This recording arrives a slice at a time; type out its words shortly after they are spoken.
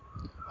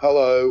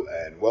Hello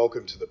and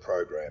welcome to the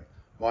program.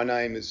 My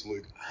name is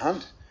Luke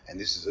Hunt and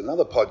this is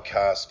another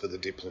podcast for the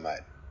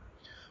Diplomat.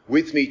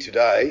 With me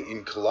today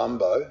in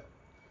Colombo,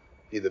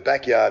 near the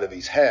backyard of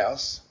his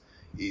house,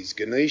 is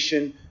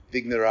Ganeshan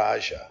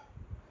Wignaraja.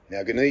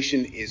 Now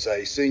Ganeshan is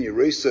a senior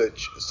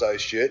research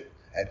associate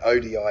at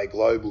ODI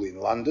Global in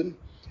London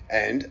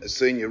and a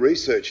senior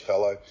research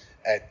fellow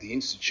at the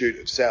Institute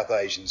of South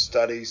Asian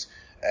Studies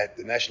at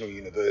the National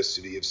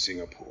University of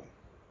Singapore.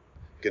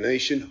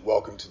 Ganeshan,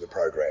 welcome to the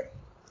program.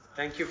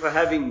 Thank you for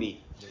having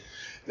me.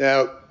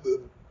 Now,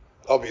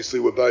 obviously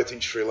we're both in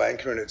Sri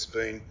Lanka and it's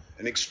been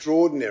an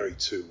extraordinary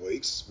 2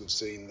 weeks. We've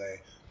seen the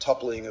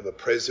toppling of a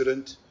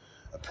president,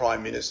 a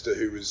prime minister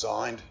who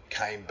resigned,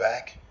 came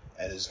back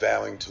and is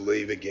vowing to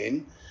leave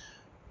again.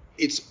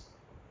 It's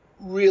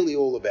really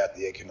all about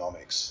the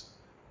economics.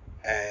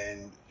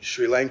 And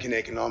Sri Lankan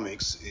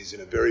economics is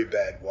in a very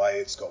bad way.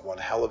 It's got one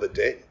hell of a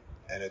debt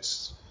and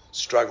it's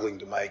struggling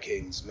to make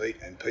ends meet,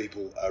 and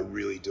people are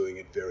really doing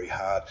it very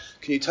hard.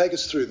 Can you take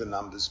us through the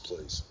numbers,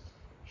 please?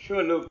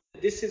 Sure, Luke.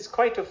 This is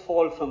quite a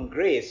fall from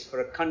grace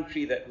for a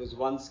country that was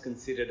once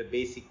considered a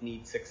basic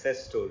needs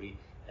success story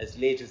as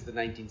late as the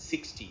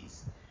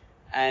 1960s,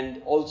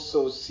 and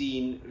also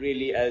seen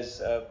really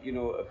as a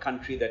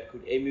country that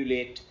could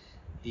emulate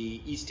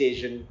the East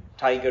Asian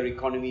tiger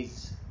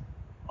economies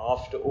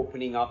after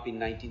opening up in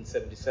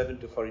 1977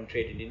 to foreign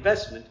trade and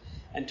investment.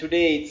 And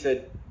today it's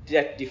a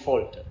debt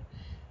defaulter.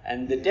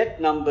 And the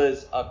debt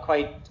numbers are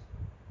quite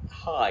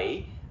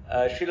high.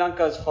 Sri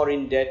Lanka's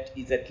foreign debt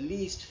is at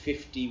least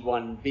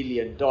 $51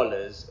 billion,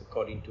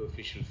 according to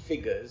official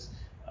figures.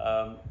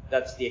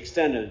 That's the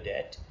external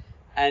debt.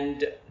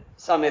 And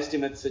some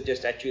estimates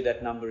suggest actually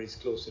that number is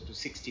closer to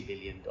 $60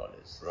 billion.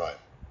 Right.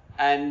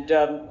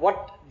 And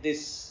what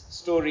this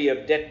story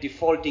of debt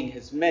defaulting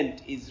has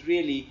meant is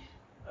really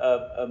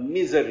a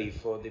misery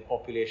for the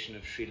population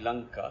of Sri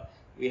Lanka.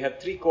 We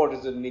have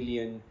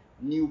 750,000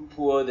 new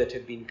poor that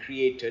have been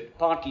created,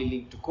 partly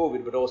linked to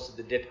COVID, but also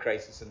the debt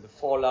crisis and the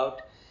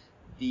fallout.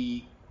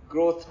 The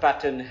growth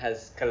pattern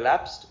has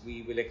collapsed.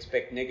 We will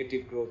expect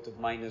negative growth of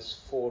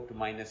 -4% to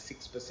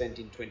 -6%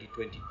 in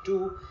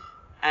 2022.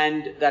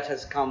 And that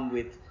has come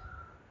with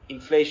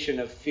inflation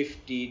of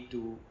 50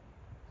 to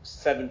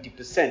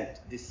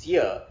 70% this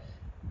year.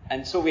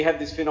 And so we have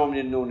this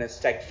phenomenon known as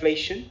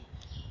stagflation.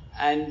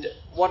 And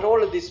what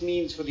all of this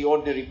means for the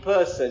ordinary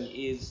person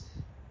is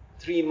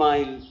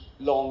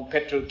 3-mile-long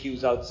petrol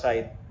queues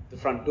outside the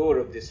front door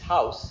of this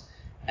house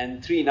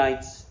and 3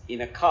 nights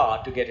in a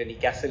car to get any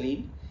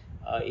gasoline.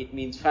 It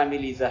means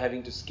families are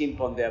having to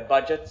skimp on their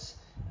budgets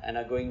and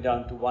are going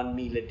down to 1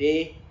 meal a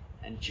day,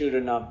 and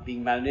children are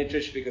being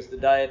malnourished because the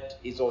diet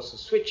is also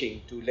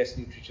switching to less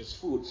nutritious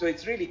food. So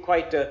it's really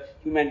quite a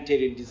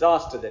humanitarian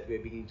disaster that we're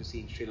beginning to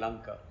see in Sri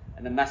Lanka,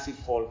 and a massive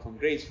fall from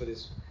grace for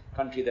this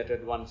country that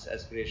had once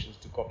aspirations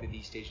to copy the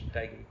East Asian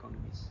tiger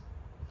economies.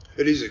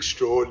 It is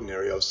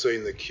extraordinary. I've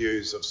seen the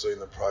queues, I've seen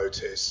the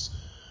protests.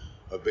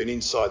 I've been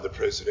inside the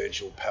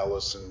presidential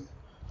palace and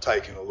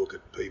taken a look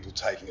at people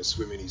taking a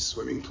swim in his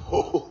swimming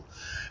pool.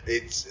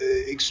 It's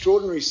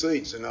extraordinary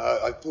scenes, and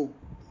I thought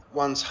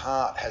one's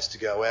heart has to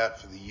go out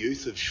for the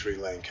youth of Sri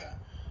Lanka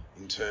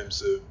in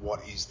terms of what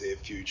is their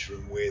future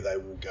and where they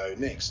will go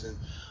next. And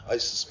I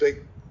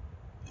suspect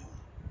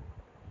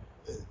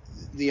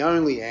the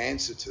only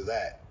answer to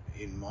that,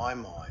 in my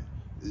mind,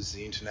 is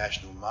the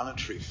International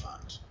Monetary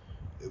Fund.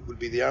 It would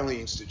be the only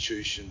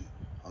institution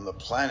on the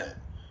planet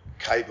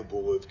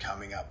capable of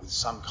coming up with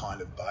some kind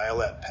of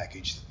bailout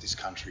package that this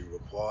country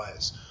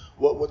requires.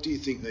 What do you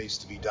think needs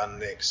to be done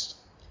next?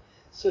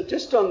 So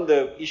just on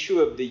the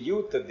issue of the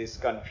youth of this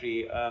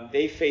country,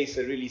 they face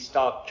a really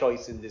stark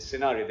choice in this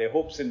scenario. Their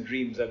hopes and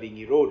dreams are being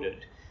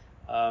eroded.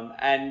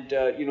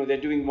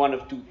 They're doing one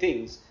of two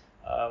things.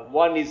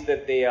 One is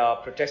that they are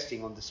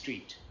protesting on the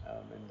street,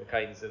 and the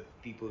kinds of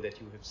people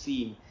that you have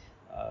seen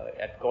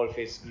at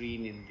Galface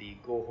Green in the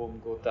Go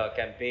Home Gotha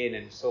campaign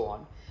and so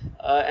on.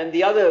 And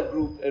the other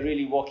group are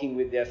really walking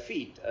with their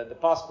feet. The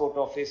passport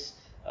office,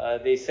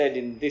 they said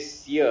in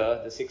this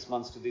year, the 6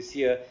 months to this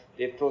year,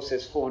 they've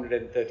processed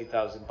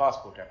 430,000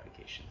 passport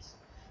applications,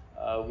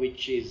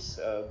 which is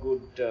a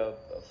good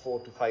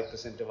 4 to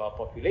 5% of our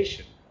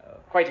population.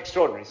 Quite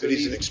extraordinary. So it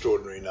is an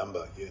extraordinary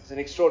number, yeah. It's an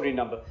extraordinary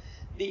number.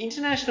 The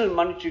International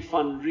Monetary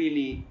Fund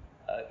really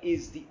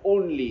is the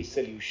only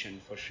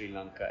solution for Sri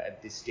Lanka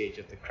at this stage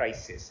of the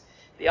crisis.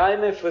 The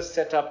IMF was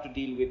set up to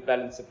deal with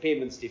balance of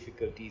payments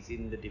difficulties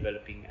in the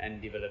developing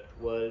and developed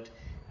world,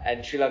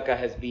 and Sri Lanka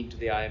has been to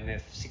the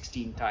IMF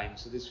 16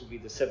 times, so this will be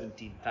the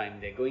 17th time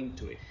they're going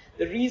to it.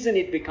 The reason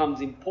it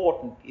becomes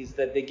important is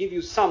that they give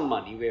you some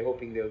money. We're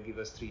hoping they'll give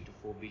us $3 to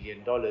 $4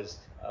 billion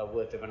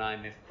worth of an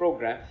IMF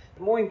program.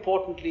 But more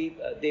importantly,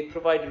 they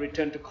provide a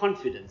return to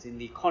confidence in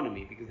the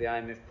economy, because the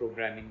IMF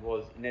program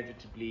involves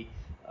inevitably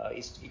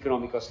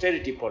economic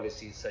austerity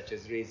policies such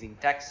as raising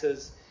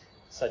taxes,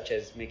 such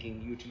as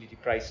making utility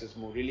prices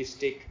more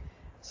realistic,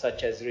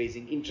 such as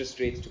raising interest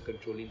rates to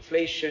control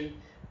inflation,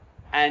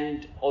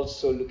 and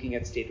also looking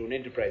at state-owned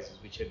enterprises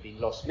which have been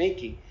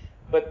loss-making.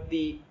 But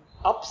the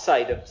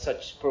upside of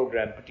such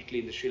program, particularly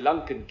in the Sri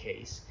Lankan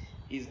case,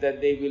 is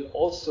that they will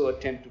also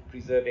attempt to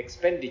preserve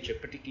expenditure,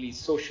 particularly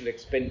social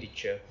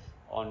expenditure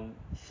on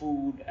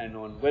food and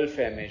on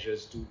welfare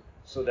measures,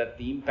 so that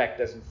the impact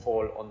doesn't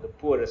fall on the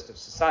poorest of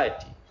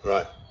society.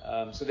 Right.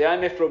 So the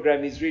IMF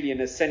program is really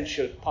an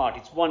essential part.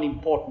 It's one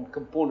important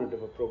component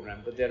of a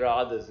program, but there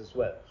are others as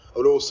well. I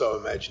would also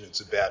imagine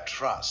it's about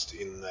trust,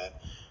 in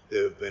that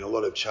there have been a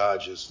lot of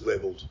charges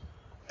levelled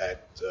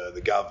at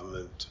the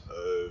government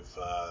of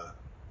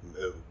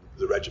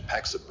the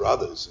Rajapaksa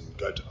brothers and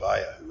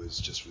Gotabaya, who has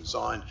just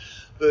resigned.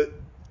 But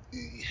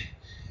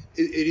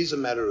it is a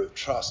matter of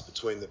trust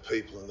between the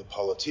people and the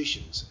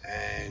politicians,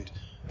 and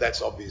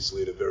that's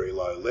obviously at a very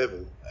low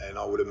level. And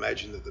I would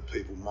imagine that the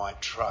people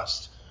might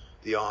trust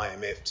the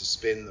IMF to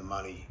spend the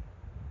money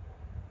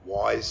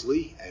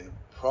wisely and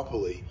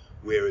properly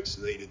where it's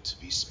needed to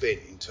be spent,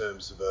 in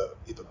terms of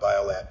if a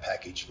bailout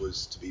package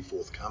was to be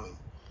forthcoming.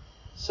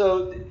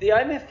 So the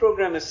IMF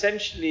program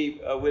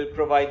essentially will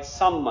provide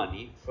some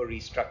money for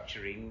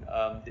restructuring.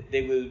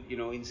 They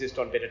will, insist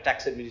on better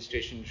tax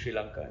administration in Sri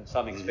Lanka, and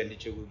some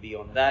expenditure will be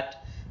on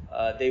that.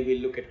 They will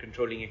look at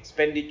controlling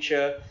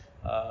expenditure.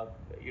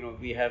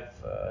 We have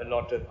a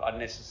lot of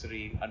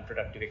unnecessary,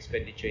 unproductive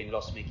expenditure in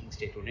loss-making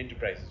state-owned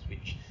enterprises,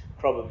 which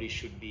probably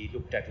should be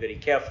looked at very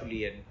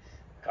carefully and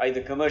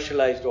either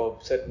commercialized or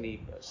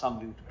certainly some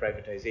view to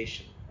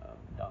privatization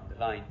down the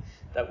line.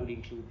 That would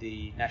include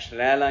the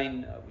National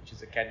Airline, which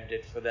is a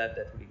candidate for that.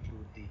 That would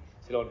include the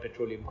Ceylon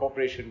Petroleum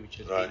Corporation, which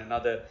has been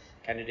another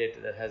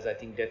candidate that has, I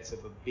think, debts of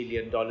 $1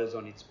 billion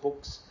on its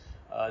books.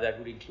 That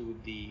would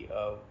include the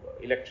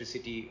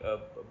Electricity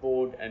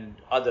Board and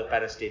other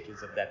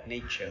parastatals of that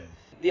nature.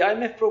 The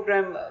IMF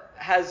program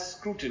has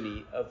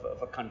scrutiny of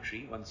a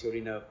country once you're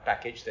in a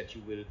package, that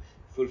you will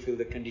fulfill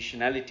the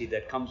conditionality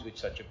that comes with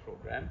such a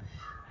program.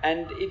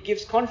 And it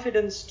gives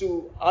confidence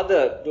to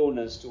other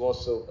donors to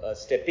also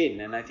step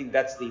in. And I think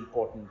that's the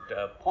important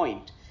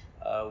point.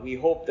 We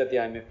hope that the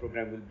IMF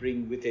program will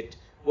bring with it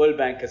World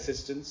Bank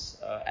assistance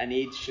and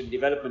Asian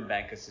Development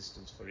Bank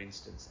assistance, for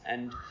instance.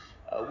 And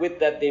with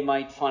that, they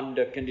might fund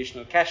a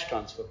conditional cash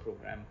transfer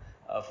program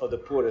for the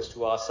poorest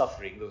who are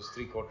suffering. Those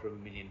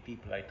 750,000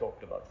 people I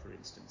talked about, for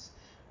instance,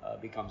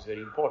 becomes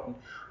very important.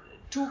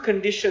 Two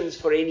conditions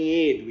for any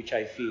aid, which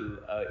I feel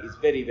is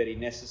very, very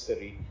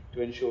necessary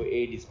to ensure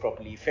aid is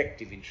properly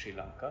effective in Sri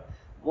Lanka.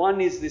 One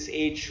is, this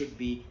aid should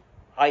be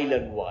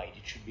island-wide.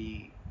 It should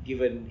be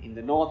given in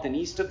the north and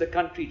east of the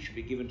country. It should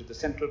be given to the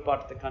central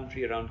part of the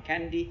country around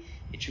Kandy.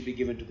 It should be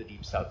given to the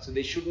deep south. So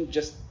they shouldn't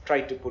just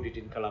try to put it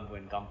in Colombo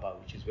and Gampa,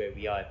 which is where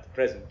we are at the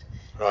present,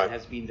 and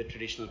has been the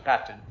traditional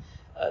pattern.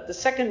 The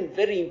second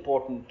very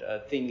important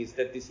thing is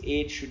that this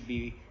aid should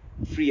be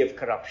free of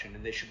corruption,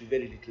 and there should be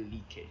very little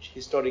leakage.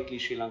 Historically,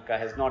 Sri Lanka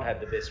has not had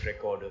the best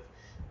record of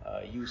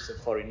use of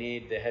foreign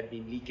aid. There have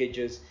been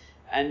leakages,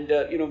 and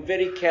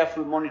very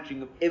careful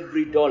monitoring of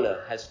every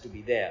dollar has to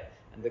be there,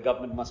 and the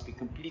government must be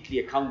completely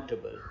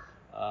accountable,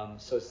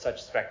 so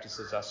such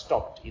practices are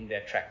stopped in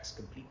their tracks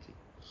completely.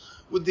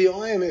 Would the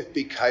IMF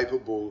be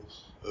capable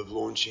of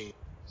launching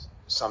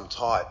some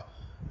type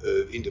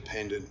of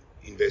independent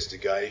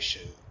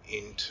investigation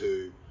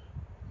into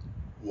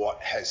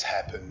what has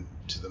happened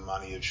to the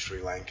money of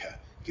Sri Lanka,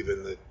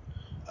 given that,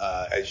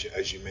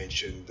 as you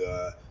mentioned,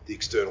 the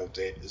external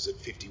debt is at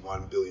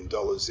 $51 billion.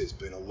 There's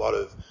been a lot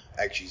of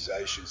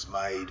accusations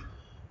made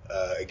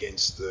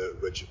against the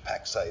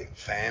Rajapaksa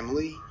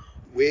family.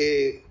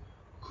 Where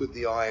could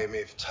the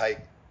IMF take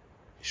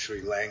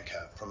Sri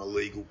Lanka from a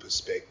legal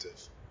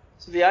perspective?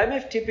 So the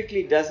IMF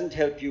typically doesn't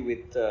help you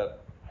with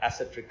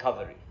asset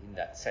recovery in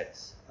that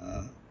sense.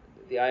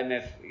 The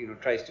IMF,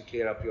 tries to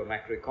clear up your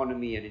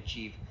macroeconomy and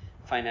achieve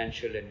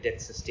financial and debt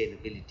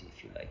sustainability,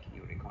 if you like, in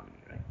your economy,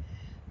 right?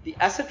 The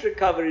asset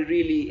recovery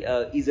really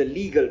is a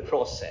legal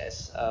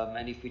process,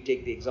 and if we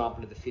take the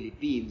example of the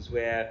Philippines,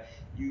 where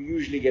you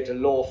usually get a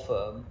law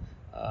firm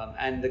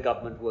and the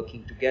government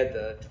working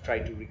together to try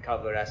to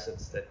recover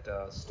assets that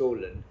are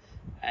stolen,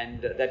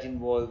 and that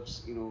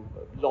involves,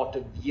 a lot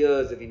of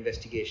years of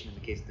investigation in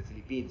the case of the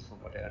Philippines,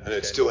 from what I understand.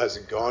 And it still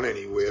hasn't gone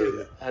anywhere.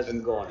 Still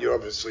hasn't gone. You're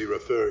obviously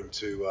referring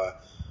to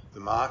the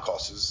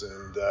Marcoses,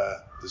 and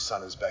the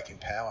son is back in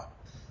power.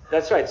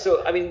 That's right.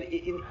 So,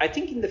 I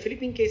think in the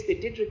Philippine case, they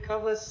did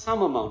recover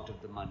some amount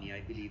of the money,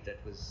 I believe, that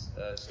was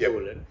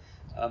stolen.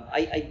 Yep.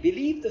 I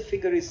believe the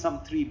figure is some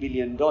 $3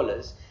 billion.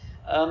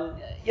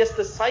 Yes,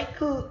 the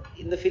cycle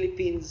in the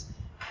Philippines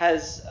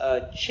has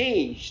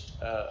changed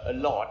a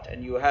lot,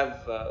 and you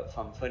have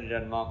from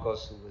Ferdinand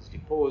Marcos, who was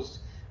deposed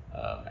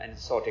and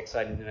sought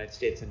exile in the United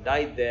States and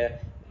died there.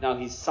 Now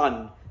his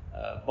son,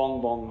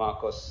 Bongbong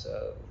Marcos,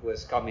 who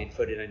has come in,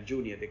 Ferdinand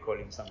Jr., they call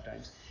him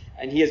sometimes,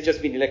 and he has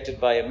just been elected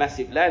by a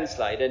massive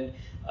landslide. And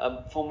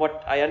from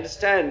what I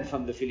understand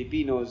from the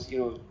Filipinos,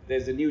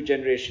 there's a new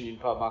generation in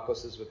power.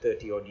 Marcoses were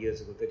 30-odd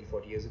years ago, 30,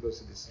 40 years ago,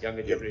 so this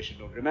younger generation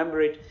don't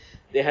remember it.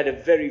 They had a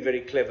very,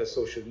 very clever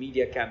social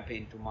media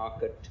campaign to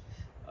market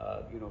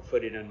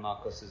Ferdinand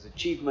Marcos's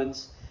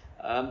achievements.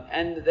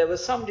 And there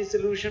was some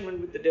disillusionment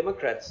with the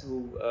Democrats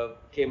who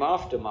came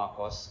after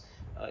Marcos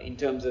in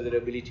terms of their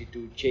ability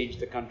to change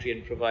the country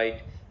and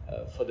provide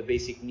for the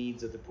basic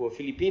needs of the poor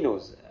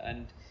Filipinos.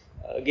 And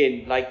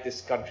again, like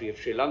this country of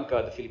Sri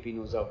Lanka, the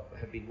Filipinos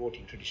have been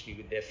voting traditionally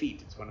with their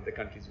feet. It's one of the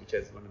countries which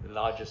has one of the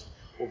largest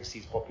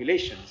overseas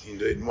populations.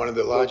 Indeed, one of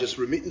the largest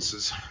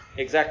remittances.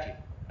 Exactly,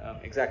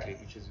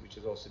 which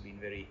has also been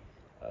very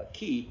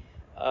key.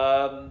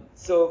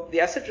 So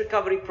the asset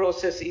recovery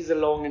process is a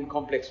long and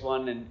complex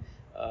one, and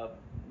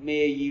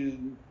may yield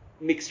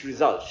mixed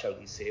results, shall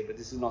we say, but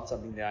this is not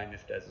something the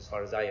IMF does as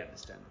far as I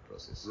understand the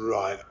process.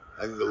 Right.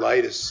 And the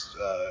latest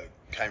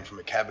came from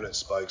a cabinet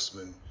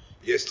spokesman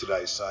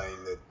yesterday saying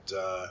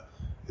that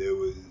there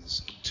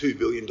was $2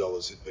 billion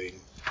had been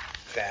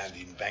found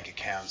in bank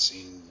accounts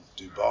in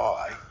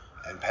Dubai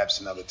and perhaps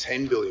another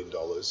 $10 billion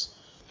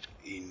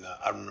in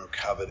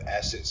unrecovered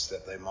assets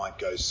that they might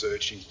go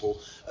searching for.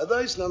 Are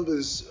those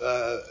numbers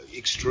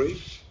extreme?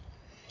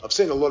 I've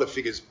seen a lot of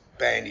figures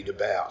bandied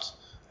about,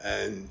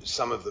 and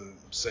some of them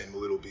seem a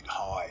little bit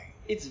high.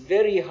 It's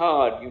very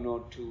hard,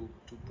 to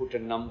put a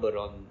number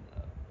on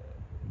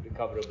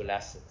recoverable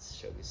assets,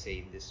 shall we say,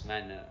 in this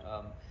manner.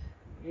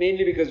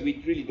 Mainly because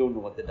we really don't know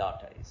what the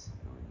data is.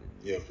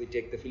 If we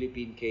take the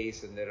Philippine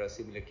case, and there are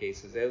similar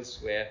cases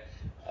elsewhere,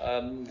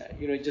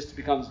 it just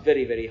becomes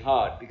very, very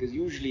hard, because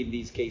usually in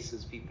these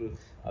cases people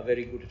are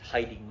very good at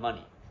hiding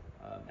money,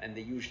 and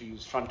they usually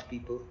use front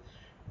people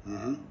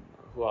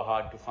who are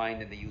hard to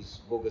find, and they use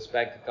bogus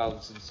bank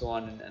accounts and so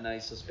on, and I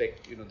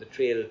suspect the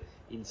trail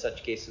in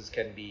such cases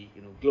can be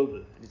global,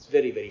 and it's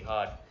very, very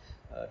hard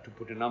to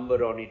put a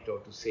number on it or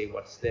to say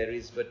what there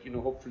is, but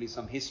hopefully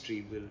some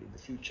history will in the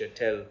future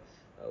tell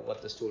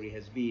what the story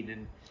has been.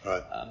 And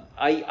right.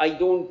 I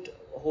don't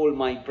hold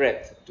my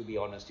breath, to be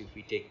honest, if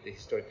we take the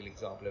historical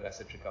example of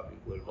asset recovery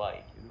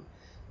worldwide.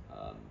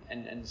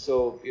 And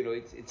so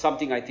it's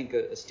something I think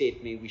a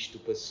state may wish to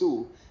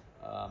pursue,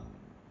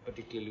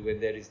 particularly when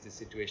there is the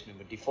situation of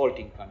a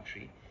defaulting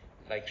country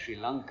like Sri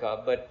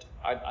Lanka, but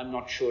I'm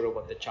not sure of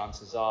what the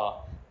chances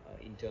are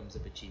in terms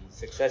of achieving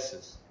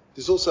successes.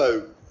 There's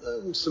also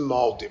some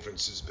mild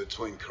differences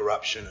between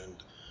corruption and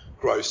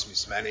gross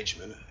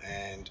mismanagement,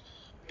 and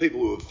people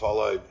who have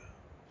followed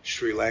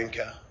Sri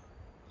Lanka,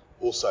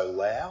 also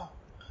Laos,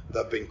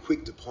 they've been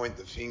quick to point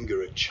the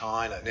finger at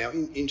China. Now,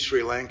 in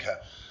Sri Lanka,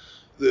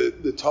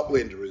 the top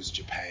lender is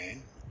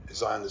Japan.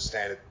 As I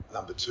understand it,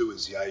 number 2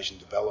 is the Asian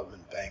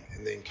Development Bank,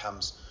 and then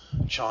comes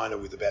China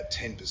with about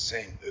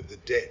 10% of the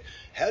debt.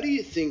 How do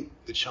you think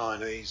the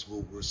Chinese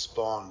will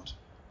respond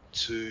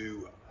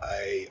to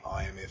a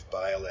IMF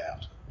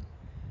bailout?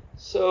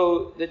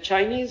 So the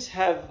Chinese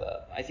have,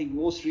 I think,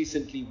 most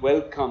recently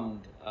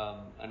welcomed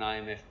an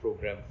IMF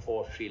program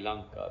for Sri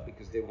Lanka,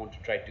 because they want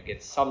to try to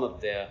get some of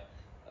their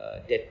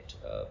debt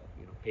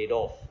paid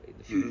off in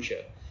the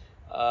future.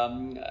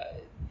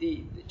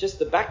 Just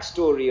the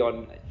backstory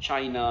on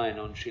China and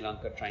on Sri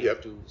Lanka trying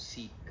to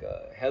seek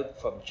help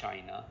from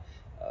China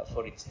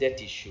for its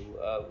debt issue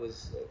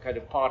was kind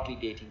of partly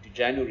dating to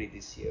January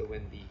this year,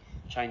 when the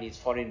Chinese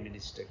Foreign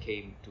Minister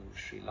came to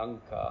Sri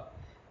Lanka,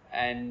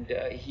 and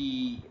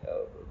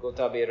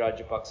Gotabaya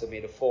Rajapaksa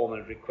made a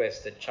formal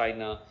request that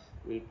China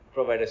will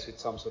provide us with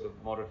some sort of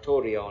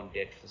moratoria on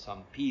debt for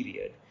some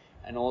period,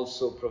 and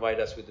also provide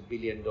us with $1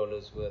 billion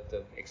worth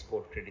of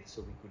export credits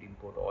so we could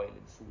import oil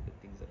and food and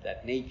things of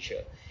that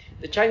nature.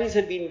 The Chinese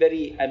had been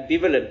very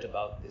ambivalent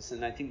about this,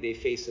 and I think they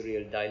face a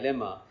real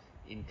dilemma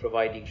in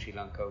providing Sri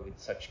Lanka with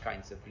such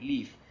kinds of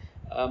relief.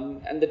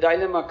 And the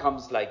dilemma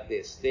comes like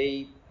this.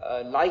 They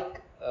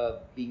like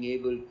being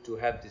able to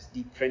have this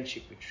deep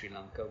friendship with Sri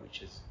Lanka,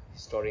 which is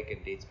historic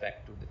and dates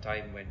back to the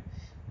time when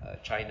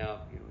China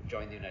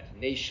joined the United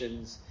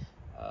Nations,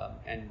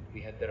 and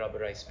we had the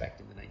Rubber Ice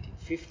Pact in the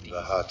 1950s.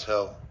 The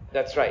Hartel.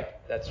 That's right.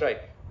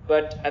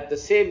 But at the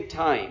same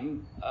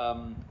time,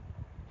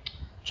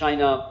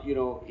 China,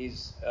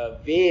 is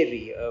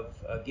wary of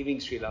giving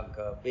Sri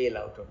Lanka a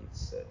bailout on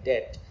its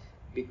debt,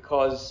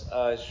 because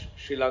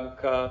Sri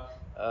Lanka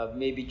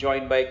may be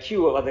joined by a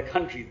queue of other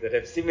countries that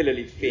have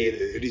similarly failed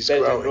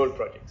Belt and Road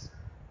projects.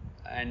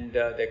 And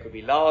there could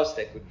be Laos,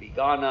 there could be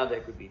Ghana, there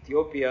could be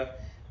Ethiopia,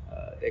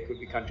 there could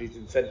be countries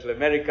in Central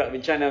America. I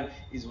mean, China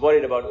is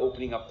worried about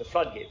opening up the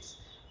floodgates.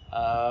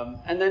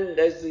 And then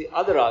there's the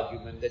other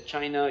argument that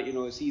China,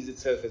 sees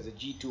itself as a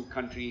G2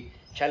 country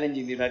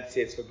challenging the United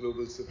States for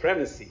global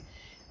supremacy.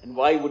 And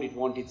why would it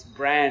want its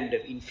brand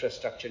of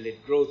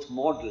infrastructure-led growth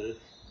model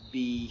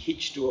be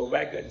hitched to a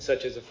wagon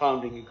such as a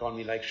founding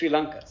economy like Sri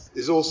Lanka's?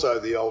 There's also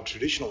the old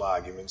traditional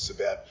arguments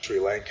about Sri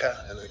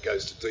Lanka, and it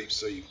goes to deep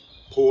sea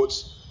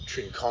ports,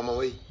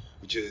 Trincomalee,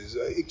 which is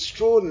an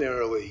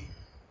extraordinary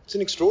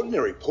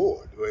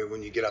port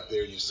when you get up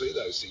there and you see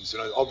those things.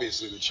 And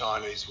obviously the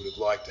Chinese would have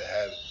liked to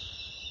have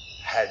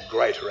had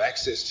greater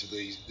access to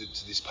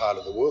this part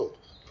of the world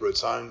for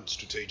its own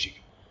strategic.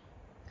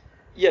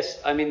 Yes,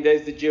 I mean,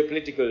 there's the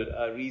geopolitical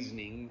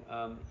reasoning.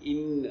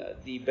 In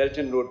the Belt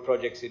and Road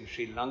projects in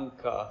Sri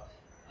Lanka,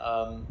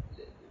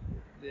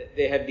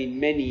 there have been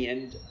many,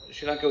 and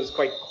Sri Lanka was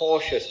quite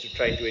cautious to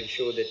try to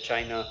ensure that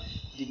China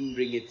didn't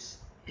bring its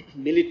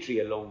military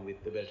along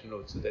with the Belt and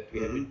Road, so that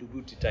we have a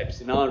Djibouti type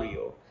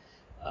scenario.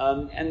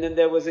 And then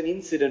there was an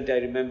incident I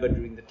remember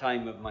during the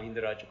time of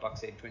Mahinda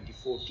Rajapaksa in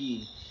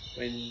 2014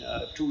 when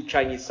 2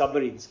 Chinese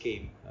submarines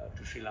came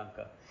to Sri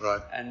Lanka.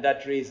 Right. And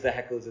that raised the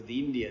hackles of the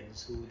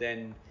Indians, who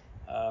then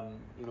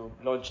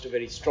launched a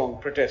very strong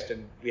protest,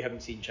 and we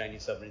haven't seen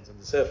Chinese submarines on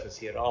the surface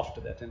here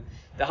after that. And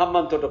the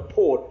Hambantota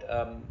port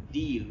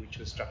deal, which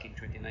was struck in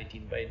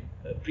 2019 by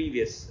a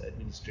previous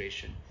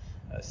administration,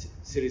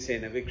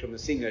 Sirisena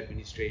Wickremesinghe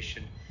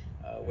administration,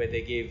 where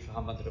they gave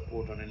Hambantota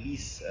port on a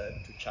lease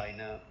to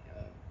China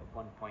of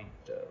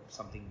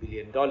 $1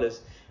 billion.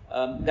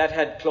 That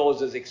had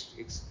clauses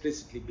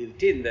explicitly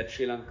built in that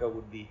Sri Lanka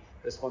would be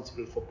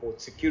responsible for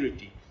port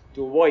security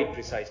to avoid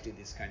precisely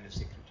this kind of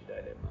security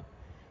dilemma.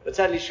 But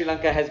sadly, Sri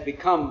Lanka has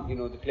become,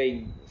 the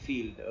playing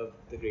field of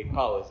the great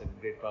powers, and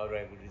great power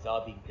rivalries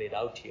are being played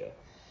out here.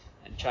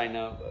 And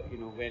China,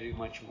 very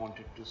much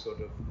wanted to sort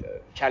of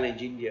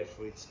challenge India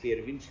for its sphere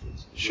of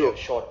influence. Sure.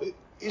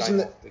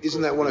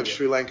 Isn't that one of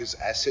Sri Lanka's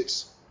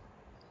assets,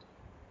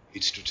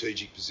 its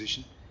strategic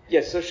position?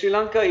 Yes, so Sri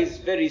Lanka is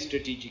very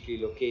strategically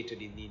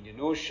located in the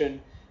Indian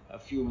Ocean, a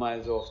few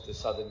miles off the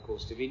southern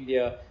coast of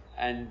India,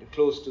 and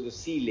close to the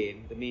sea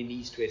lane, the main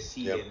east-west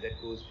sea lane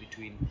that goes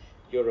between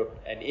Europe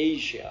and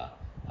Asia,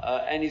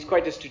 and is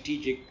quite a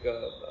strategic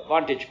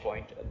vantage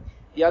point.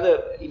 The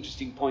other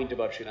interesting point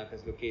about Sri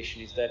Lanka's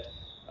location is that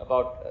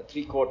about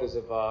 3/4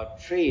 of our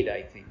trade,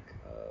 I think,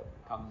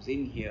 comes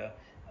in here,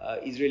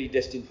 is really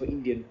destined for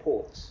Indian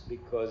ports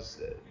because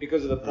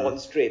of the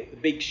port strait. The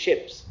big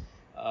ships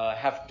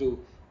have to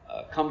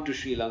come to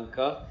Sri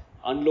Lanka,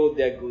 unload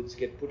their goods,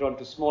 get put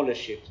onto smaller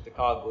ships, the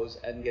cargoes,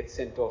 and get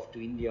sent off to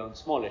India on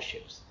smaller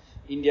ships.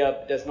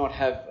 India does not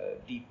have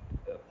deep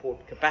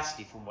port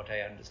capacity, from what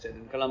I understand,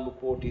 and Colombo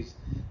port is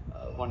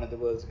one of the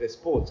world's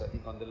best ports. I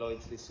think on the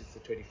Lloyd's list it's the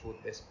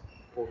 24th best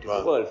port in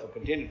the world for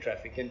container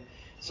traffic. And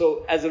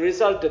so as a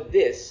result of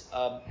this,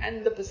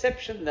 and the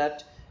perception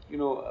that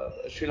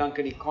a Sri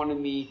Lankan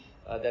economy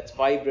that's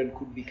vibrant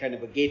could be kind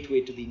of a gateway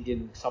to the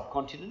Indian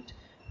subcontinent,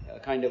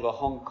 kind of a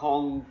Hong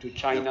Kong to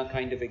China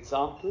kind of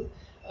example.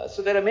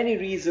 So there are many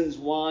reasons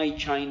why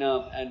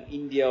China and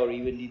India, or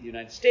even the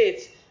United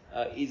States,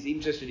 is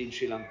interested in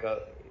Sri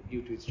Lanka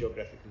due to its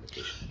geographical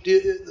location.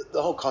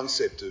 The whole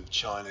concept of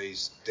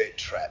Chinese debt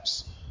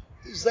traps,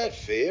 is that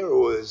fair,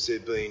 or has there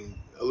been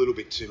a little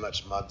bit too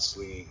much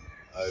mudslinging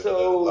over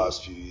the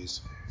last few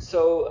years?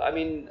 So, I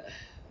mean,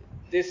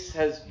 this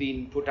has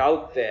been put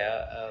out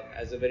there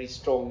as a very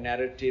strong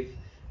narrative.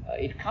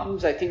 It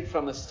comes, I think,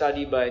 from a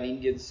study by an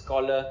Indian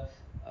scholar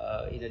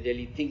in a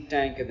Delhi think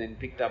tank, and then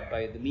picked up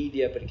by the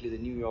media, particularly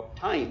the New York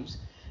Times.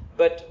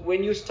 But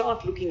when you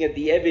start looking at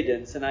the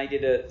evidence, and I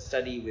did a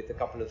study with a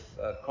couple of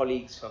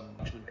colleagues from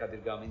Lakshman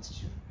Kadirgam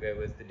Institute, where I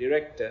was the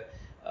director,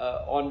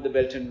 on the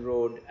Belt and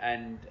Road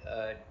and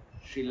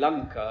Sri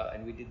Lanka,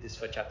 and we did this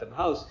for Chatham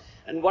House.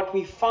 And what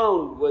we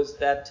found was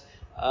that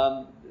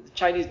the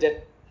Chinese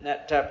debt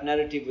trap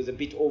narrative was a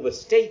bit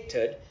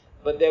overstated,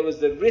 but there was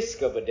the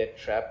risk of a debt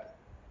trap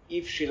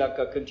if Sri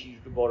Lanka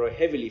continued to borrow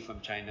heavily from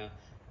China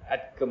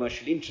at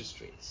commercial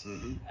interest rates.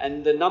 Mm-hmm.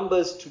 And the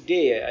numbers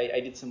today, I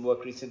did some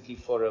work recently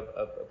for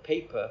a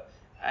paper,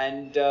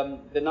 and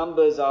the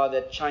numbers are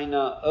that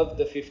China, of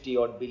the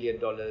 $50-odd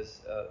billion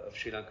of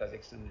Sri Lanka's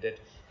external debt,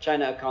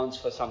 China accounts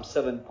for some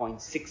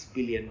 $7.6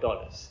 billion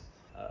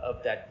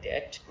of that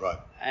debt. Right.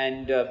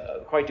 And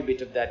quite a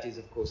bit of that is,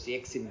 of course, the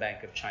Exim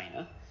Bank of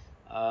China.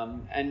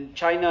 And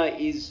China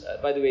is,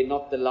 by the way,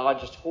 not the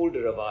largest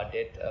holder of our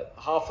debt.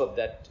 Half of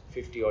that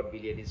 50-odd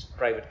billion is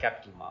private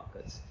capital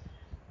markets.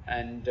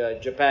 And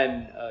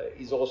Japan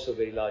is also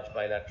very large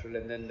bilateral,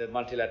 and then the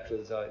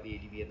multilaterals are the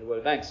ADB and the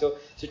World Bank. So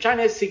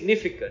China is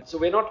significant. So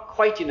we're not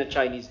quite in a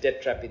Chinese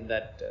debt trap in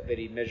that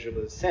very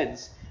measurable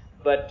sense,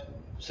 but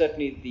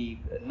certainly the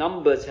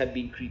numbers have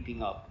been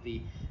creeping up.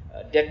 The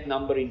debt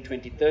number in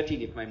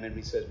 2013, if my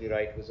memory serves me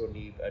right, was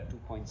only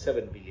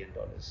 $2.7 billion.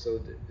 So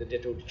the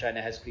debt owed to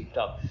China has creeped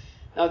up.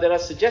 Now, there are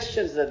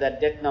suggestions that that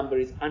debt number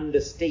is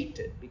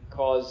understated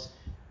because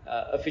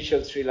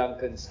official Sri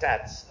Lankan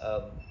stats,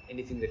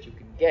 anything that you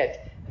can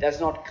get, does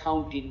not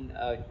count in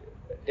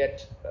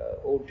debt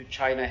owed to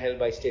China held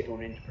by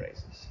state-owned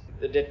enterprises.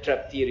 The debt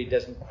trap theory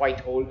doesn't quite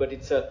hold, but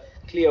it's a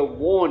clear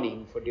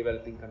warning for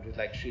developing countries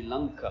like Sri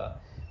Lanka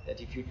that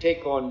if you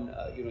take on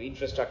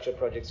infrastructure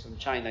projects from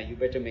China, you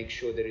better make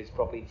sure there is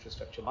proper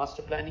infrastructure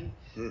master planning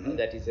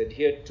that is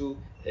adhered to,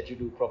 that you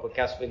do proper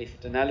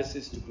cost-benefit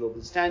analysis to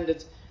global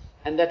standards,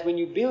 and that when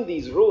you build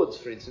these roads,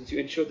 for instance, you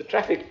ensure the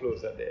traffic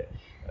flows are there.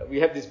 We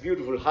have this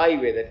beautiful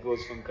highway that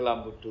goes from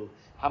Colombo to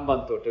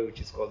Hambantota, which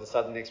is called the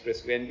Southern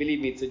Expressway, and believe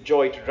me, it's a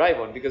joy to drive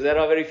on because there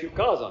are very few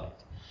cars on it.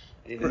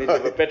 And in the midst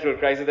of a petrol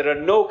crisis, there are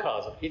no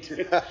cars on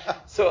it.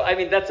 So, I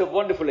mean, that's a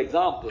wonderful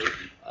example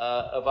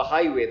of a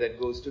highway that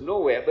goes to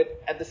nowhere.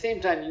 But at the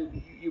same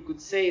time, you could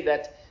say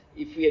that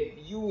if we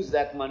had used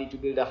that money to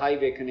build a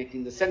highway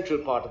connecting the central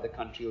part of the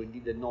country, or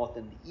indeed the north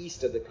and the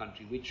east of the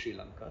country with Sri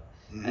Lanka,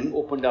 and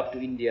opened up to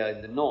India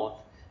in the north,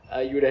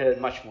 you would have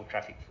had much more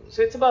traffic flow.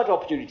 So it's about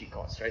opportunity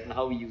cost, right, and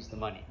how we use the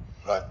money.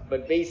 Right.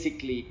 But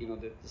basically,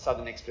 the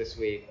Southern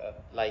Expressway,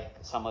 like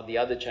some of the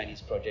other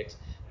Chinese projects,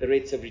 the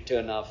rates of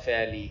return are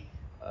fairly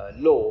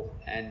low,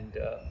 and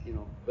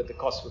but the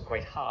costs were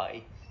quite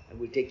high, and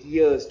will take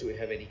years to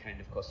have any kind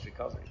of cost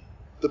recovery.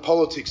 The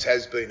politics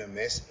has been a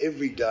mess.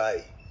 Every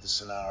day the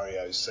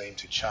scenarios seem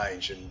to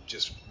change and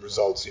just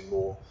results in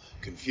more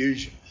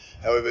confusion.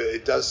 However,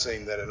 it does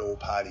seem that an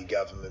all-party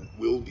government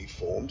will be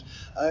formed.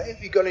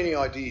 Have you got any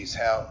ideas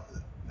how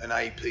an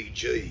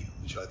APG,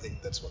 which I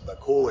think that's what they're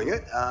calling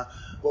it,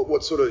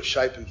 what sort of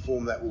shape and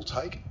form that will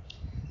take?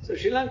 So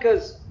Sri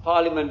Lanka's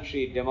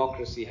parliamentary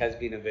democracy has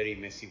been a very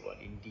messy one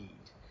indeed.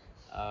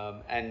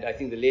 And I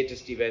think the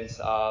latest events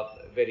are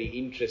very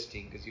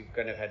interesting because you've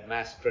kind of had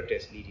mass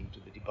protests leading to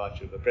the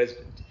departure of a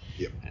president.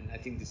 Yep. And I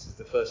think this is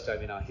the first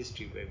time in our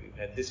history where we've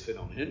had this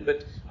phenomenon.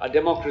 But our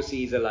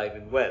democracy is alive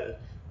and well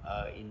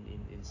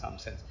in some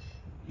sense.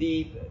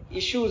 The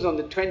issues on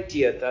the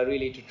 20th are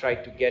really to try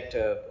to get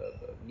a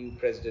new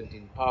president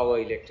in power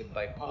elected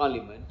by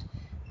parliament.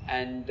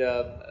 And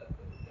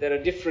there are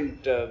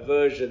different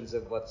versions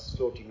of what's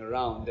floating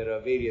around. There are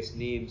various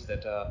names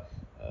that are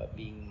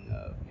being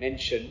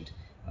mentioned.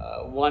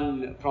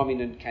 One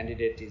prominent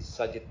candidate is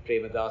Sajith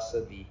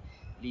Premadasa, the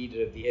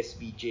leader of the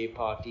SBJ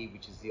party,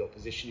 which is the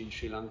opposition in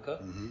Sri Lanka.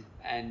 Mm-hmm.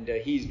 And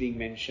he's being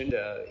mentioned.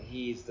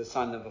 He is the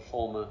son of a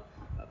former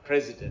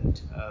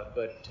president,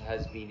 but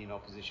has been in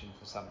opposition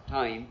for some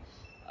time,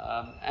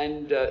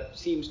 and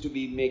seems to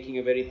be making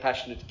a very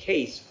passionate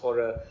case for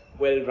a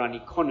well-run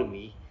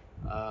economy.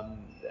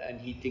 And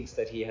he thinks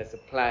that he has a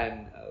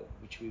plan,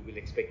 which we will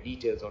expect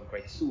details on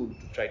quite soon,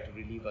 to try to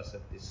relieve us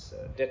of this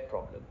debt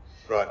problem,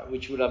 right.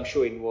 Which would, I'm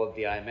sure, involve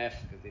the IMF,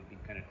 because they've been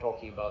kind of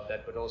talking about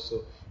that, but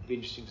also be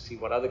interesting to see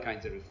what other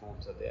kinds of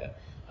reforms are there.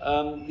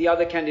 The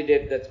other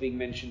candidate that's being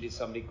mentioned is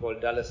somebody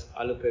called Dallas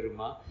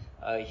Aluperuma.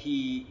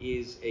 He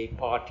is a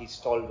party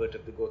stalwart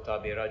of the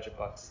Gotabaya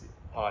Rajapaksa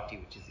party,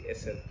 which is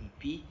the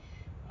SLPP.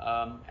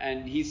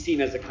 And he's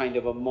seen as a kind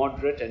of a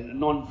moderate and a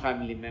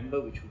non-family member,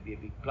 which would be a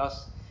big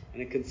plus,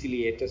 and a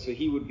conciliator. So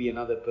he would be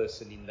another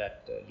person in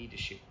that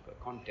leadership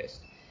contest.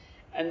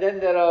 And then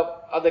there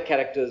are other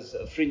characters,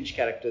 fringe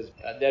characters.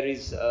 There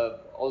is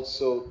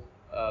also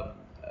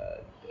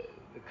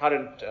the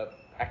current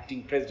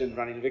acting president,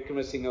 Ranil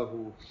Wickremesinghe,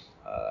 who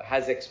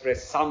has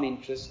expressed some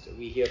interest.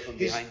 We hear from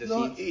behind the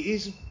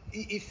scenes.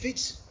 He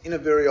fits in a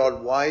very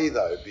odd way,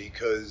 though,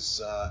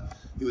 because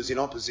he was in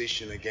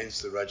opposition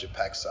against the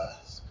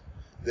Rajapaksas.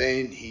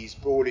 Then he's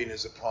brought in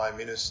as a Prime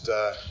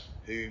Minister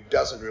who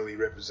doesn't really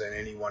represent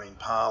anyone in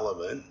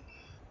Parliament.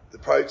 The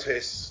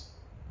protests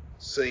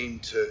seem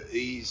to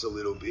ease a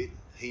little bit.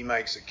 He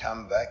makes a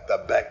comeback.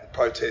 The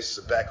protests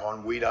are back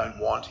on. We don't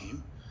want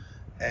him.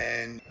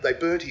 And they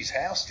burnt his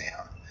house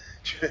down.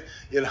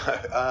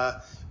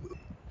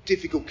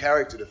 Difficult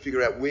character to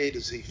figure out where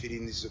does he fit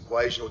in this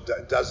equation, or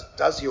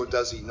does he or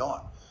does he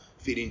not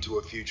fit into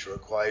a future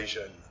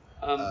equation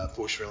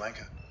for Sri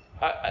Lanka?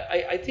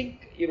 I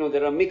think,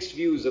 there are mixed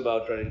views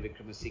about Ranil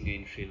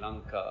Wickremesinghe in Sri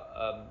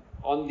Lanka.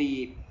 On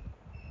the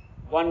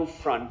one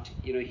front,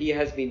 he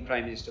has been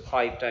Prime Minister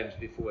 5 times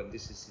before, and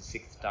this is his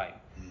 6th time.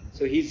 Mm-hmm.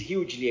 So he's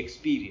hugely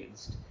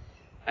experienced.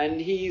 And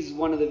he's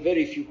one of the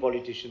very few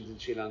politicians in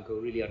Sri Lanka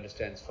who really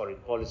understands foreign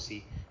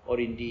policy, or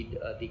indeed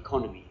the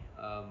economy.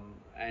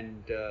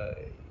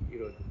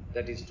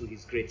 That is to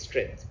his great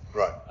strength.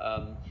 Right.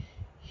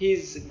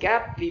 His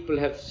gap, people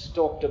have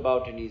talked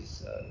about, and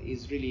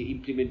is really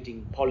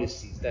implementing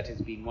policies. That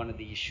has been one of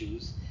the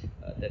issues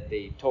that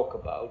they talk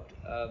about.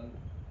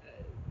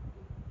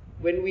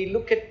 When we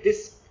look at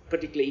this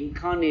particular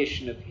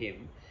incarnation of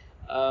him,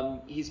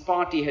 his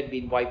party had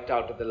been wiped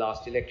out at the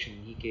last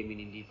election. He came in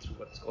indeed through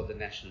what's called the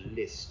national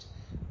list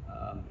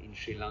in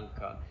Sri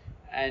Lanka.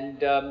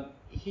 And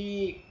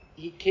he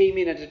came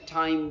in at a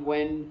time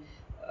when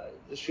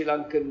the Sri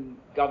Lankan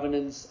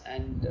governance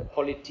and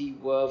polity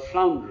were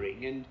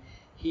floundering, and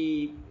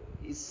he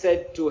is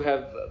said to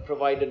have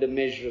provided a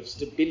measure of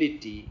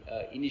stability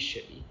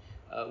initially,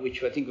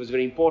 which I think was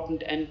very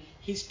important. And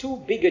his 2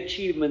 big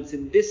achievements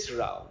in this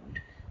round,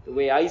 the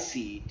way I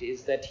see it,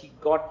 is that he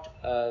got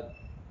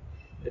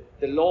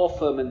the law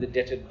firm and the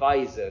debt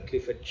advisor,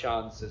 Clifford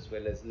Chance as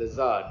well as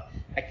Lazard,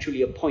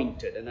 actually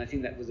appointed. And I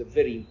think that was a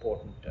very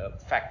important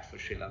fact for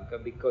Sri Lanka,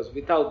 because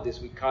without this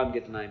we can't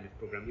get an IMF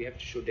program. We have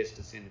to show debt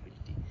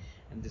sustainability.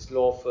 And this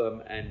law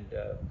firm and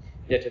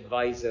debt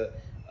advisor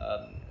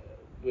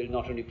will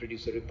not only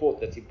produce a report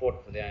that's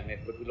important for the IMF,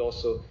 but will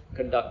also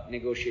conduct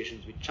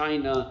negotiations with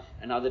China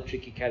and other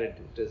tricky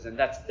characters. And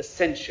that's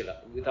essential.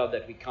 Without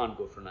that, we can't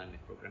go for an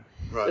IMF program.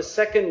 Right. The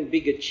second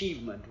big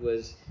achievement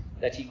was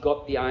that he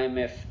got the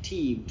IMF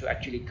team to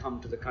actually come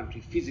to the country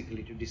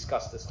physically to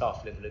discuss the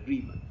staff level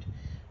agreement.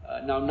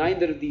 Now,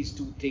 neither of these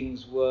 2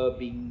 things were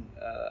being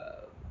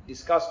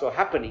discussed or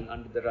happening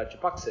under the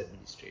Rajapaksa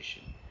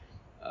administration.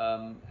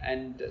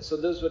 And so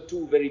those were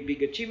 2 very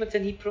big achievements.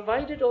 And he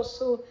provided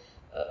also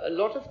a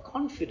lot of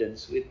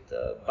confidence with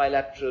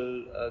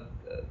bilateral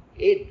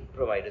aid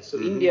providers. So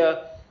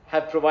India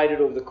have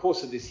provided over the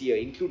course of this year,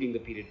 including the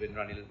period when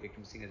Ranil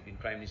Wickremesinghe has been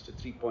Prime Minister,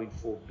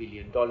 $3.4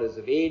 billion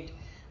of aid.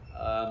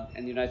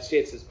 And the United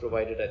States has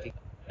provided, I think,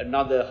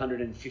 another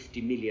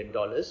 $150 million,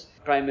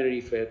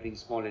 primarily for helping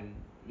small and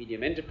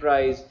medium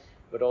enterprise,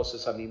 but also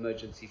some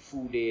emergency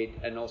food aid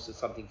and also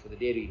something for the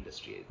dairy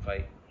industry, if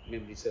my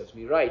memory serves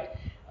me right,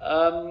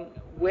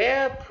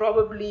 where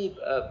probably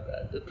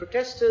the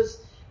protesters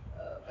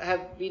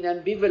have been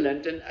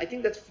ambivalent, and I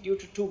think that's due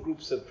to two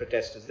groups of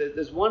protesters.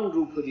 There's one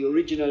group who the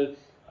original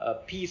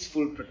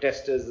peaceful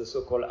protesters, the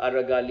so-called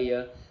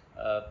Aragalia,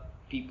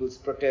 people's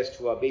protest,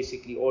 who are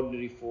basically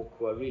ordinary folk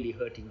who are really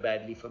hurting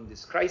badly from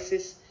this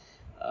crisis.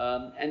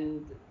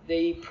 And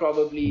they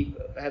probably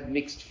have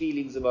mixed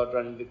feelings about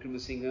Ranil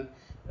Wickremesinghe,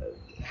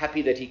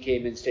 happy that he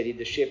came and steadied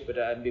the ship, but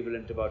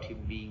ambivalent about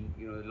him being,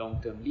 a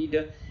long-term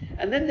leader.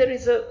 And then there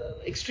is an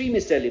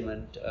extremist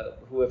element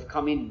who have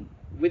come in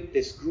with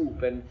this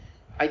group, and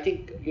I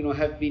think,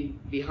 have been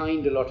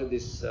behind a lot of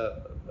this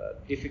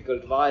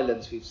difficult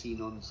violence we've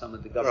seen on some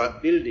of the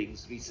government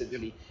buildings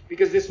recently,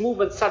 because this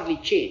movement suddenly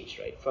changed,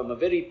 right, from a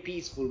very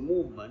peaceful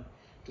movement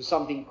to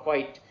something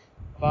quite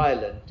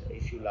violent,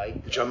 if you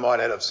like. Which I might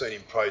add, I've seen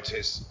in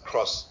protests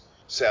across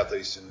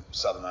Southeast and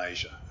Southern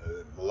Asia,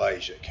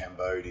 Malaysia,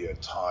 Cambodia,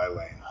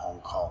 Thailand, Hong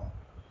Kong.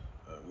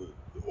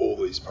 All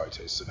these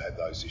protests have had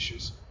those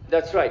issues.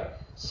 That's right.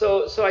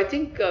 So I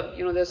think,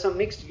 there's some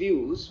mixed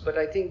views, but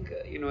I think,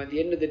 at the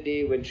end of the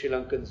day, when Sri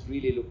Lankans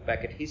really look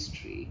back at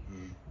history,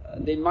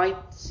 they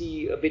might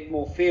see a bit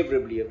more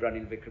favorably of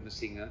Ranil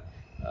Wickremesinghe,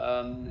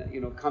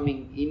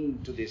 coming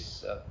into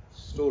this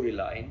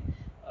storyline.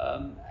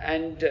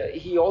 And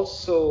he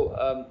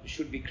also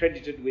should be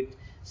credited with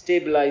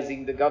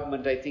stabilizing the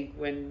government, I think,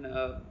 when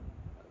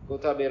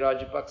Gotabaya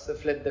Rajapaksa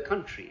fled the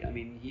country. I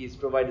mean, he's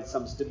provided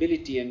some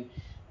stability, and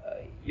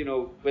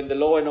when the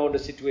law and order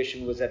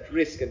situation was at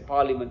risk and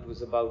Parliament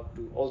was about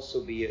to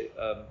also be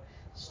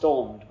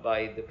stormed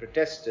by the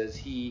protesters,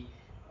 he,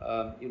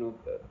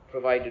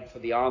 provided for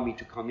the army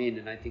to come in,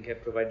 and I think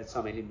have provided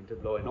some element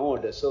of law and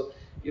order. So,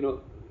 the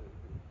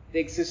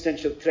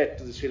existential threat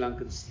to the Sri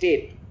Lankan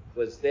state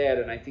was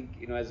there, and I think,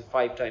 as a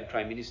six-time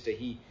Prime Minister,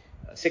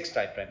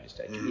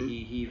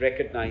 actually, he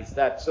recognized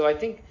that. So I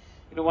think,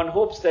 one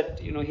hopes that,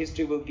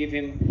 history will give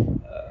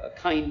him a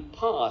kind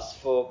pass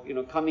for,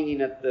 coming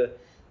in at the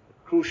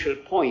crucial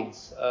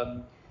points.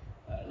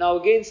 Now,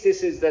 against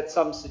this is that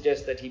some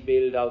suggest that he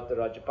bailed out the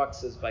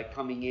Rajapaksas by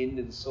coming in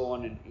and so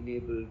on, and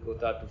enabled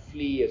Gota to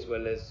flee, as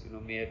well as,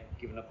 may have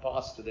given a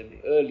pass to them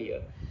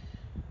earlier.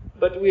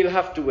 But we'll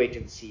have to wait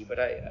and see. But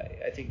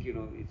I think,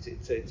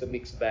 it's a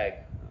mixed bag,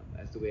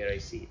 as the way I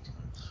see it.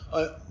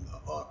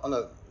 On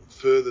a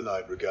further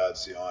note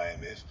regards the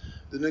IMF,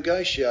 the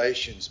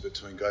negotiations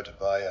between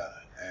Gotabaya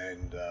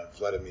and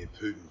Vladimir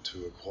Putin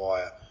to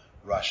acquire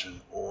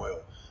Russian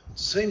oil, it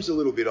seems a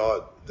little bit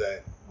odd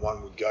that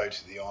one would go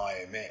to the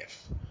IMF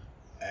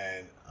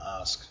and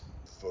ask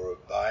for a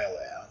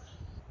bailout.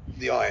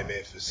 The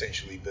IMF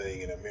essentially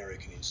being an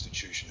American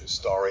institution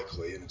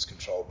historically, and it's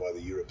controlled by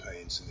the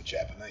Europeans and the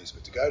Japanese.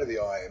 But to go to the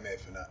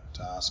IMF and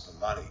to ask for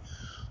money,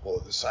 while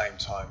at the same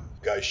time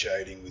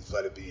negotiating with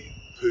Vladimir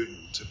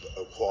Putin to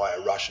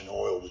acquire Russian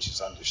oil, which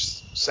is under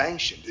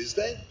sanctioned,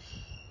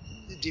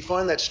 do you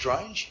find that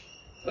strange?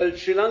 Well,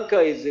 Sri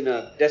Lanka is in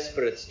a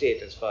desperate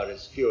state as far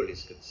as fuel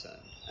is concerned.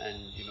 And,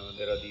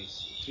 there are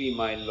these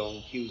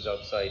 3-mile-long queues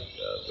outside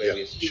where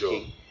we are speaking.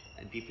 Sure.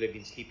 And people have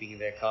been sleeping in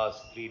their cars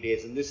for 3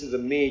 days. And this is a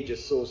major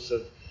source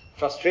of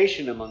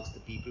frustration amongst the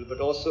people, but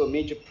also a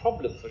major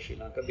problem for Sri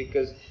Lanka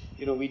because,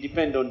 we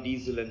depend on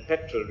diesel and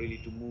petrol really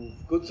to move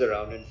goods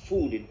around, and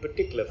food in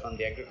particular from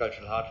the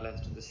agricultural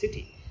heartlands to the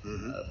city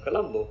of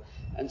Colombo.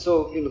 And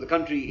so, the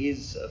country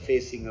is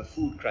facing a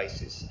food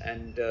crisis,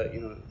 and,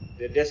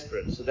 they're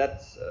desperate. So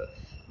that's a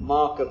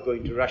mark of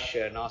going to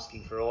Russia and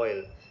asking for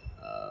oil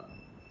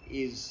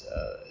is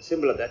a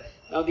symbol of that.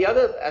 Now, the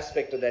other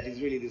aspect of that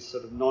is really this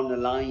sort of more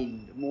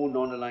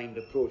non-aligned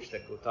approach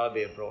that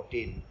Gotabaya brought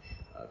in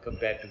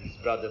compared to his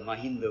brother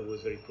Mahinda, who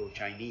was very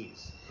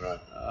pro-Chinese. Right.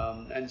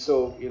 And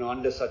so,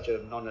 under such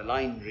a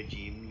non-aligned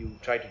regime, you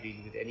try to deal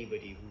with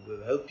anybody who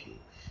will help you,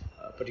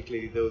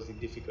 particularly those in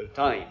difficult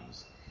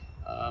times.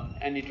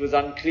 And it was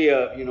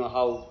unclear,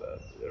 how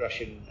the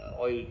Russian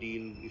oil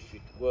deal, if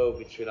it were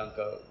with Sri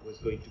Lanka, was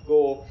going to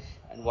go,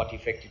 and what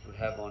effect it would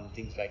have on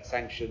things like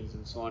sanctions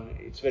and so on.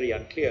 It's very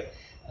unclear.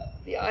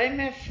 The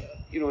IMF,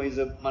 is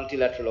a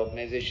multilateral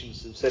organization,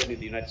 so certainly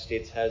the United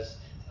States has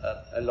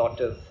a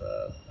lot of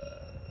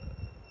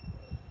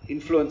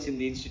influence in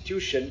the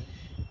institution.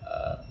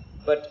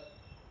 But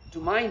to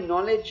my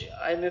knowledge,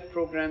 IMF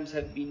programs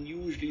have been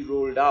usually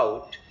rolled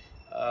out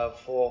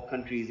for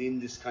countries in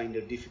this kind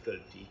of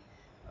difficulty,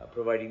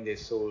 providing they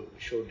show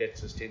debt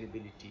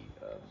sustainability.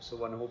 So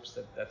one hopes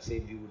that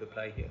same view would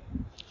apply here.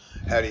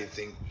 How do you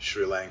think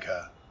Sri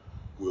Lanka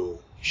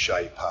will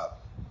shape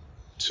up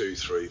 2,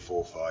 3,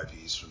 4, 5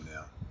 years from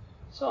now?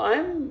 So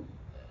I'm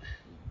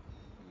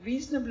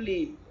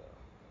reasonably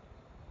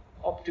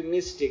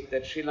optimistic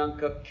that Sri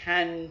Lanka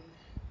can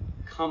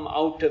come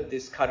out of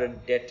this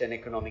current debt and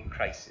economic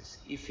crisis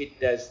if it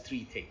does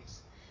 3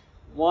 things.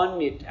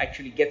 One, it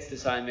actually gets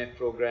this IMF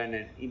program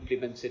and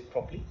implements it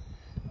properly.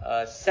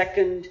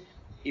 Second,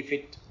 if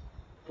it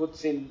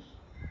puts into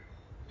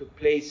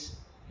place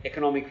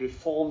economic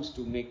reforms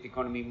to make the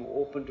economy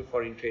more open to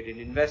foreign trade and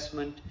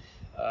investment,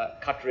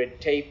 cut red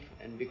tape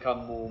and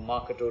become more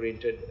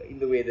market-oriented in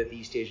the way that the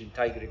East Asian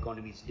tiger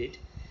economies did.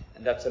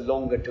 And that's a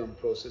longer-term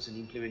process, and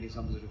implementing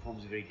some of the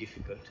reforms is very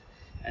difficult.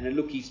 And a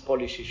look east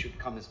policy should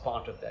come as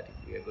part of that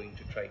if we are going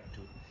to try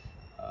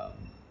to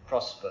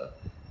prosper.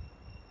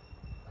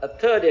 A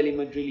third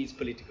element really is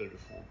political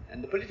reform,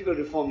 and the political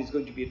reform is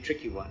going to be a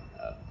tricky one.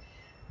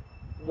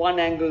 One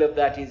angle of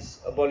that is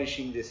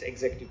abolishing this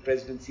executive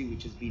presidency,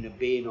 which has been a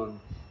bane on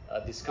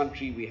this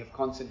country. We have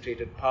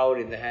concentrated power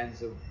in the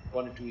hands of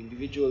one or two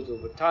individuals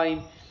over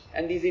time,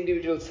 and these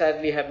individuals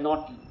sadly have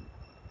not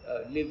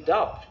lived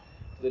up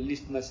to the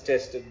litmus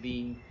test of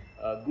being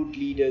good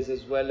leaders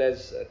as well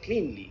as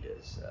clean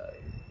leaders.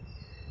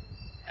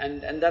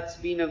 And that's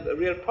been a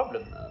real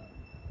problem.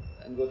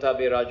 And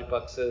Gotabaya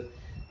Rajapaksa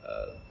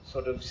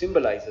sort of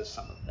symbolizes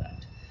some of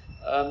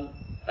that.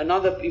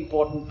 Another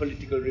important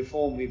political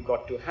reform we've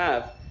got to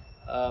have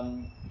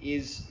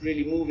is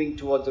really moving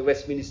towards a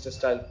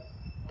Westminster-style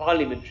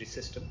parliamentary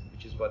system,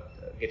 which is what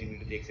getting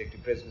rid of the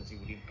executive presidency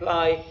would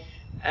imply.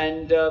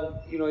 And,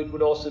 it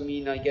would also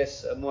mean, I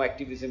guess, more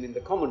activism in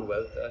the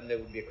Commonwealth. And there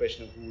would be a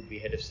question of who would be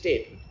head of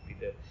state. Would it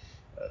be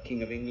the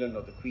King of England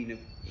or the Queen of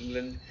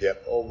England?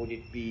 Yep. Or would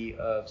it be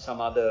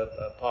some other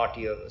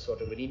party, or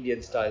sort of an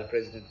Indian-style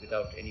president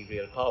without any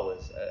real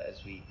powers,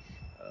 as we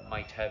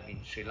might have in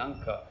Sri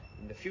Lanka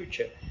in the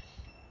future?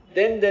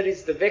 Then there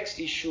is the vexed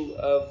issue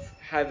of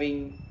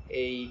having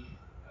a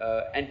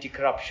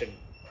anti-corruption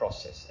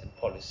process and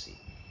policy.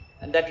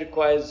 And that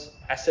requires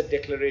asset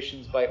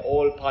declarations by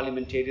all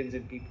parliamentarians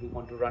and people who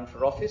want to run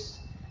for office.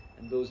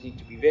 And those need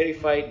to be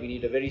verified. We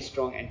need a very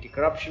strong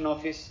anti-corruption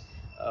office,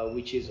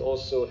 which is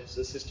also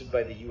assisted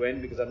by the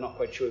UN, because I'm not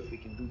quite sure if we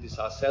can do this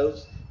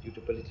ourselves due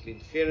to political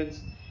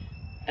interference.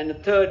 And the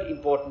third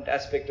important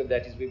aspect of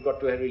that is we've got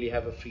to really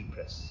have a free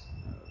press.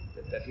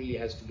 That really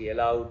has to be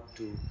allowed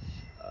to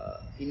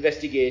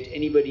investigate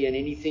anybody and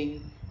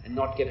anything and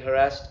not get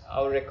harassed.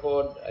 Our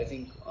record, I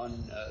think,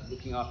 on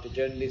looking after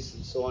journalists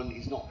and so on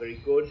is not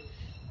very good.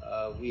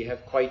 We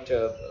have quite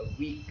a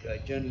weak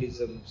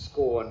journalism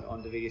score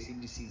on the various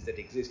indices that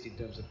exist in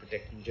terms of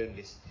protecting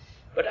journalists.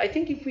 But I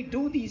think if we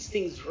do these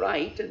things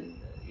right, and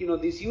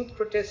these youth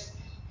protests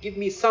give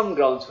me some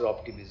grounds for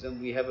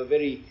optimism. We have a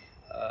very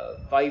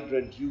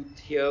vibrant youth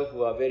here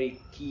who are very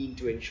keen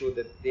to ensure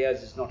that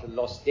theirs is not a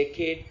lost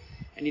decade.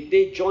 And if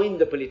they join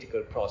the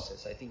political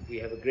process, I think we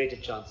have a greater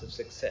chance of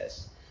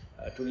success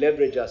to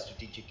leverage our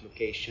strategic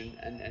location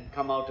and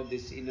come out of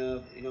this in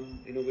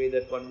a way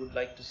that one would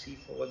like to see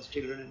for one's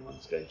children and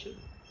one's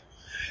grandchildren.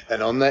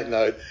 And on that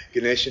note,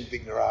 Ganeshan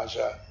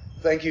Wignaraja,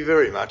 thank you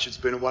very much. It's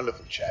been a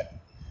wonderful chat.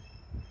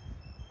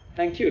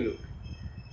 Thank you, Luke.